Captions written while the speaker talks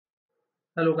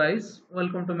Hello guys,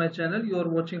 welcome to my channel. You are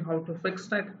watching how to fix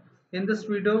tech. In this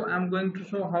video, I'm going to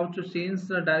show how to change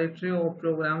the directory of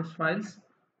programs files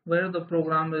where the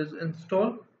program is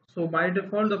installed. So by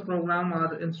default, the program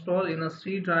are installed in a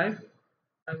C drive.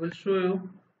 I will show you.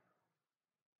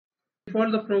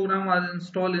 Default, the program are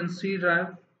installed in C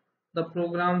drive. The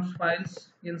programs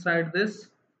files inside this,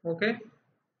 okay,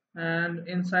 and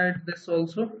inside this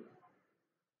also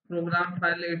program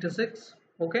file 86,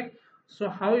 okay. So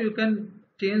how you can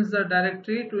change the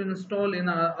directory to install in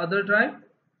a other drive?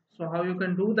 So how you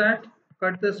can do that?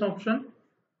 Cut this option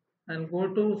and go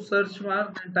to search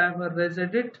bar and type a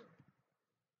regedit,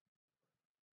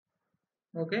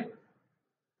 okay.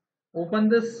 Open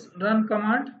this run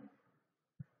command,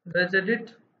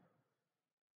 regedit.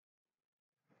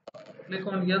 Click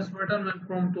on yes button when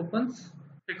prompt opens.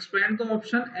 Expand the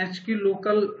option hk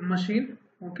local machine,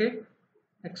 okay.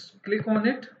 Click on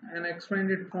it and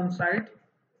expand it from side.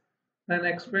 Then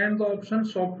expand the option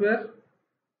software,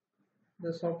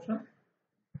 this option.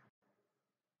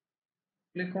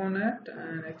 Click on it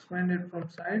and expand it from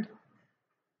side,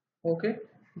 okay.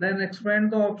 Then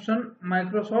expand the option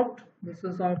Microsoft, this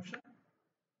is the option.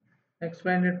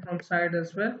 Expand it from side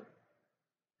as well.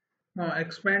 Now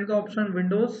expand the option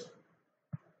Windows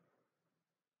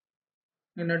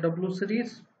in a W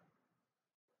series.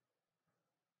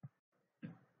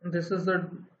 This is the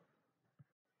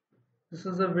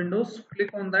Windows. Click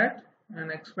on that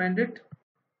and expand it.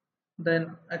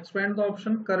 Then expand the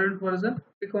option current version.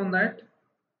 Click on that,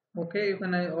 okay. You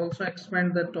can also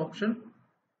expand that option,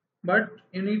 but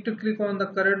you need to click on the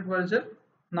current version.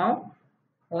 Now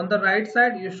on the right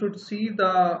side you should see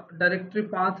the directory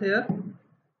path here,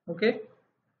 okay.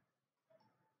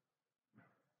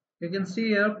 You can see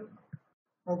here,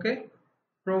 okay,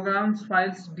 programs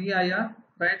files dir.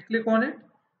 Right click on it,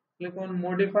 click on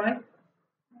modify,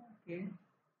 okay,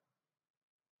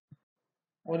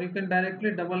 or you can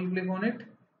directly double click on it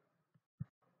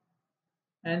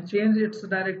and change its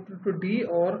directory to D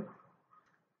or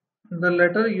the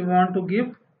letter you want to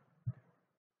give,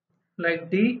 like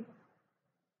D.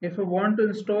 If you want to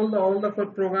install all the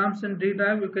programs in D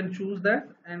drive, you can choose that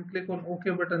and click on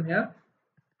OK button here.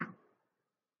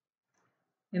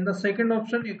 In the second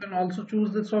option, you can also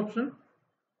choose this option,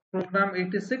 program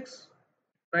 86.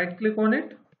 Right click on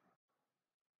it,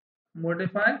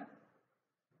 modify,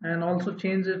 and also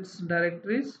change its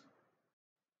directories,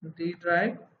 D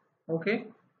drive, okay,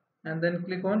 and then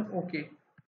click on OK.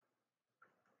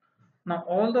 Now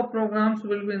all the programs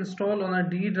will be installed on a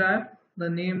D drive. The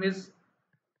name is,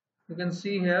 you can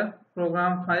see here,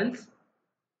 program files.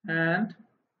 And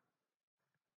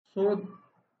so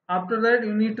after that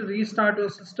you need to restart your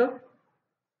system,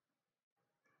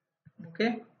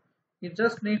 okay. You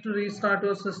just need to restart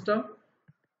your system.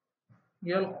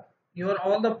 Your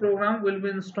all the program will be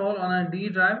installed on a D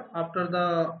drive after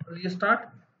the restart,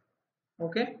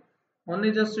 okay.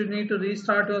 Only just you need to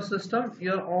restart your system.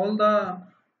 Your all the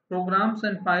programs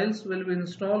and files will be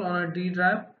installed on a D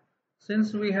drive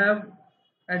since we have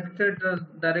edited the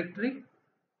directory.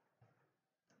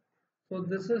 So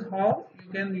this is how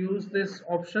you can use this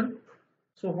option.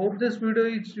 So hope this video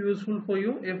is useful for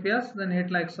you. If yes, then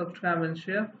hit like, subscribe and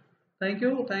share. Thank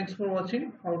you. Thanks for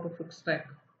watching how to fix tech.